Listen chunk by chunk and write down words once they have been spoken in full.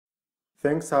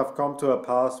Things have come to a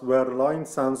pass where lying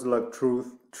sounds like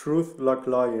truth, truth like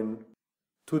lying.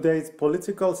 Today's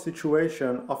political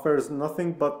situation offers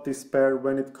nothing but despair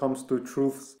when it comes to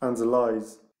truths and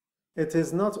lies. It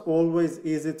is not always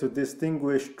easy to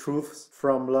distinguish truths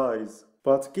from lies,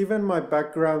 but given my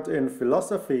background in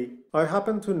philosophy, I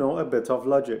happen to know a bit of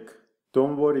logic.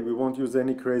 Don't worry, we won't use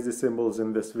any crazy symbols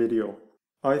in this video.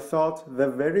 I thought the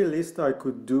very least I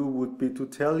could do would be to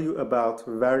tell you about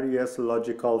various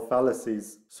logical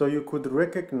fallacies, so you could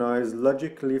recognize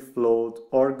logically flawed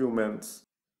arguments.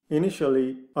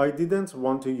 Initially, I didn't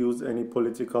want to use any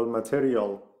political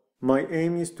material. My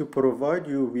aim is to provide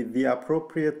you with the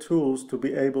appropriate tools to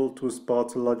be able to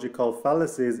spot logical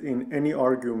fallacies in any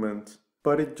argument.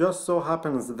 But it just so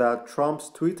happens that Trump's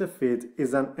Twitter feed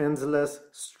is an endless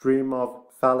stream of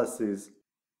fallacies.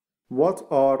 What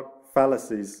are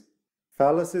fallacies?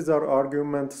 Fallacies are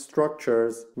argument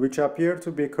structures which appear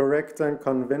to be correct and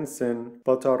convincing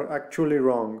but are actually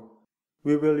wrong.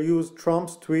 We will use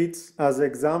Trump's tweets as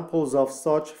examples of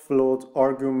such flawed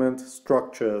argument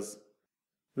structures.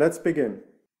 Let's begin.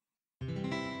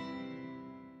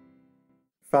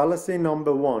 Fallacy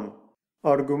number 1.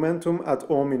 Argumentum ad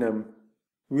hominem.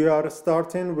 We are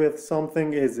starting with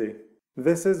something easy.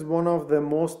 This is one of the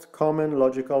most common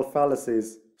logical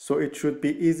fallacies, so it should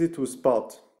be easy to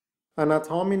spot. An ad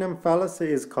hominem fallacy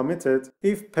is committed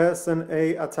if person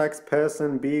A attacks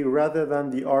person B rather than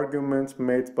the argument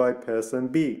made by person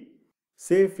B.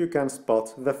 See if you can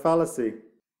spot the fallacy.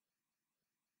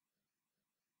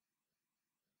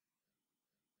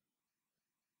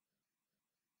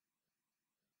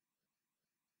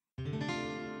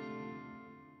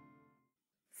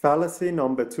 Fallacy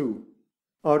number 2.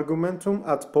 Argumentum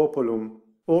ad populum,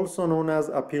 also known as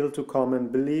appeal to common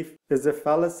belief, is a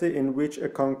fallacy in which a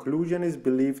conclusion is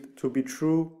believed to be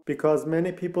true because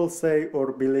many people say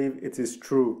or believe it is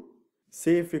true.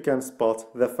 See if you can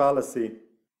spot the fallacy.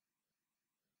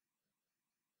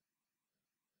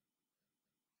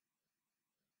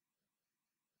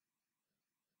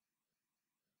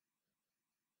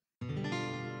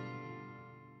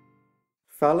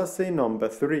 Fallacy number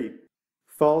 3.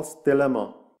 False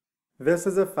dilemma. This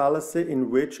is a fallacy in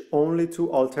which only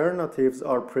two alternatives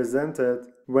are presented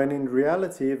when in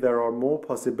reality there are more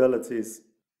possibilities.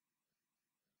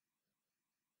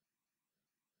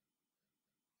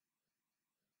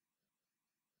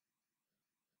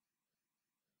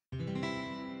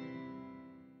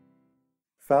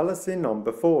 Fallacy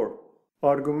number 4.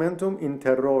 Argumentum in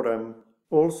terrorem,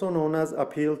 also known as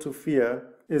appeal to fear,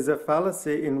 is a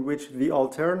fallacy in which the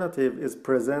alternative is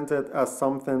presented as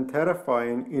something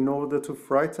terrifying in order to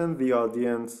frighten the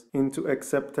audience into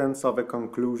acceptance of a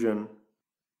conclusion.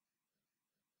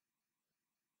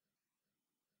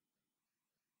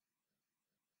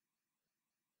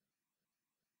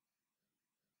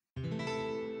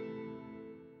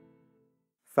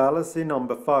 Fallacy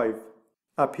number 5.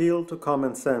 Appeal to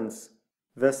common sense.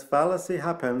 This fallacy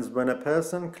happens when a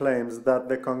person claims that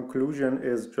the conclusion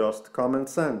is just common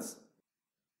sense.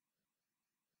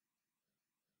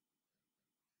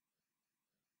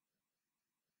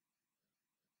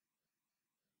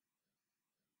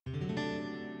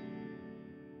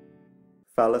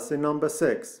 Fallacy number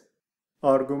 6.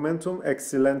 Argumentum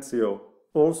ex silentio,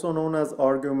 also known as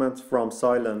argument from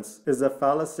silence, is a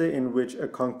fallacy in which a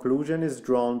conclusion is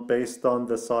drawn based on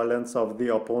the silence of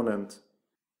the opponent.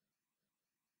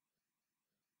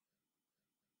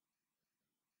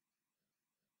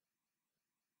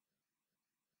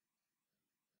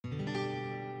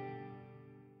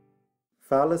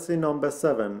 Fallacy number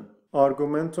 7.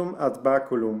 Argumentum ad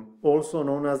baculum, also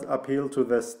known as appeal to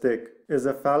the stick, is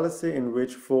a fallacy in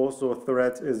which force or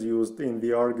threat is used in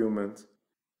the argument.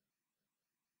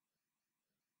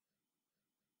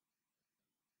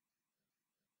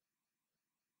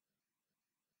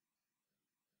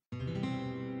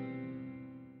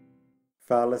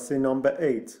 Fallacy number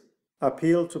 8.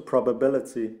 Appeal to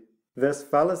probability. This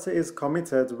fallacy is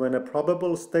committed when a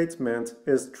probable statement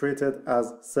is treated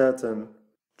as certain.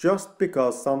 Just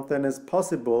because something is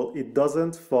possible, it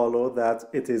doesn't follow that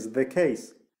it is the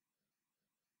case.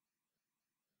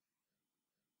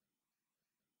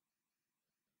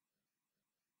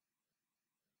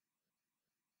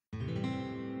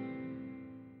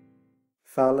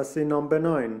 Fallacy number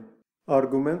 9.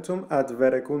 Argumentum ad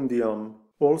verecundiam,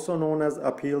 also known as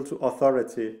appeal to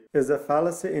authority, is a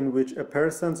fallacy in which a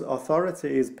person's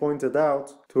authority is pointed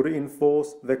out to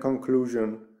reinforce the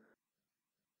conclusion.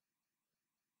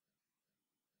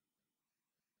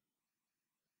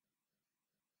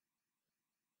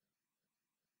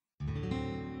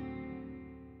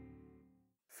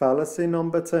 Fallacy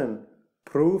number 10.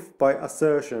 Proof by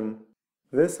assertion.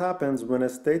 This happens when a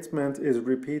statement is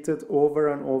repeated over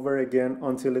and over again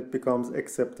until it becomes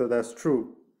accepted as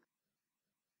true.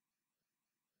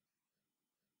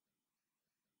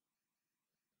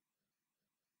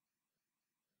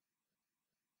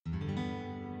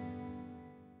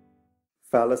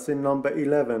 Fallacy number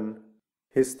 11.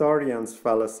 Historian's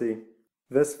fallacy.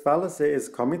 This fallacy is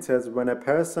committed when a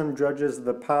person judges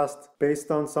the past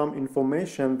based on some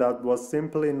information that was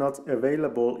simply not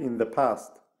available in the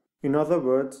past. In other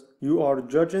words, you are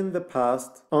judging the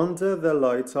past under the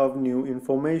light of new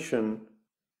information.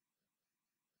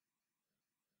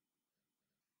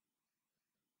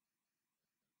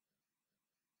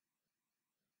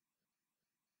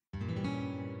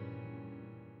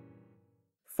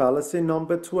 Fallacy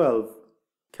number 12.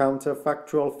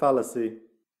 Counterfactual fallacy.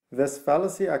 This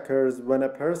fallacy occurs when a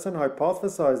person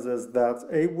hypothesizes that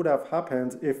A would have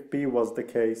happened if B was the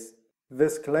case.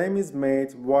 This claim is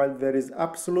made while there is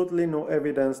absolutely no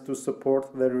evidence to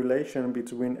support the relation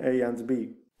between A and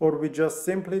B, or we just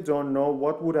simply don't know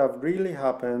what would have really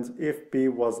happened if B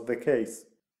was the case.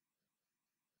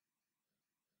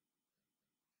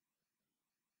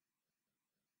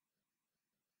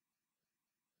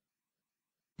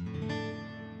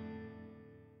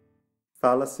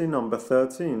 Fallacy number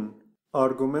 13.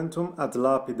 Argumentum ad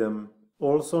lapidem,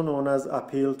 also known as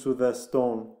appeal to the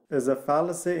stone, is a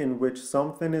fallacy in which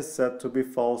something is said to be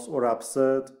false or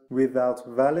absurd without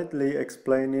validly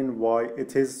explaining why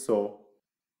it is so.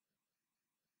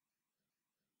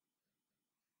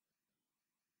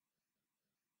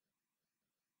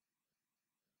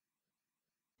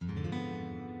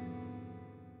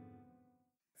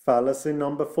 Fallacy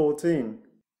number 14.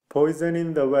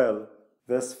 Poisoning the well.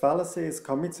 This fallacy is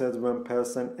committed when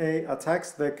person A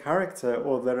attacks the character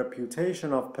or the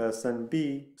reputation of person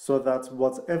B so that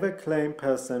whatever claim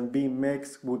person B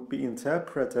makes would be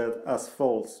interpreted as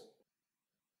false.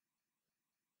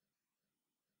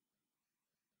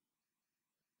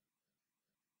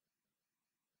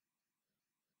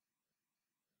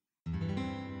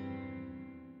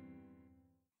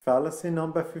 Fallacy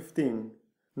number 15.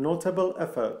 Notable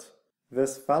effort.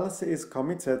 This fallacy is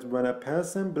committed when a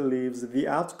person believes the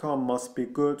outcome must be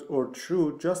good or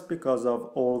true just because of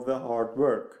all the hard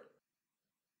work.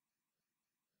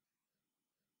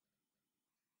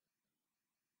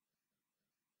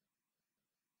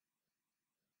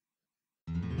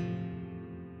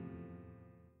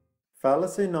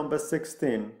 Fallacy number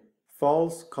 16.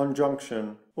 False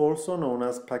conjunction, also known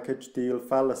as package deal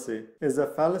fallacy, is a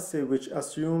fallacy which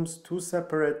assumes two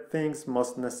separate things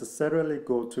must necessarily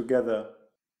go together.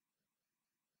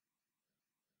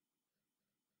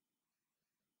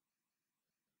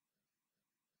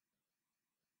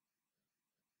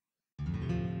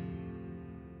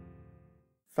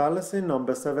 Fallacy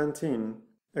number 17.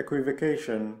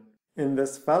 Equivocation. In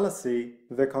this fallacy,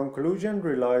 the conclusion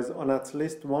relies on at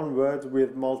least one word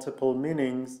with multiple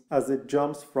meanings as it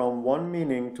jumps from one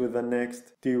meaning to the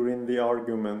next during the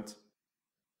argument.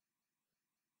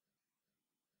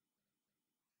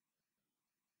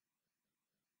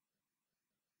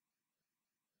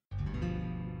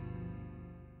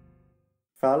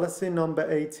 Fallacy number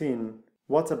 18.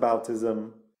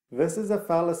 Whataboutism. This is a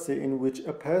fallacy in which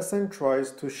a person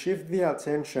tries to shift the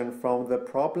attention from the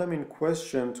problem in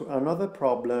question to another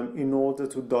problem in order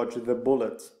to dodge the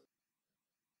bullet.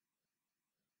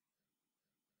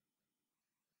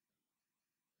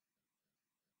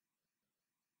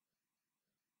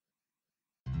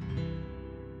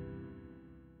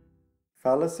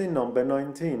 Fallacy number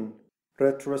 19.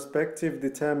 Retrospective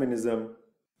determinism.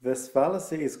 This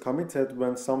fallacy is committed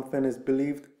when something is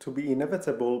believed to be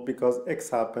inevitable because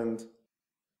X happened.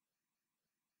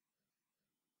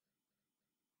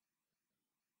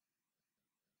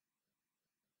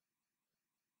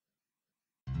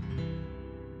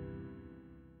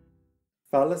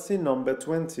 Fallacy number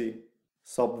 20.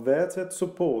 Subverted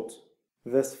support.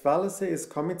 This fallacy is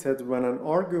committed when an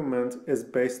argument is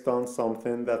based on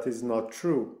something that is not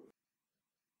true.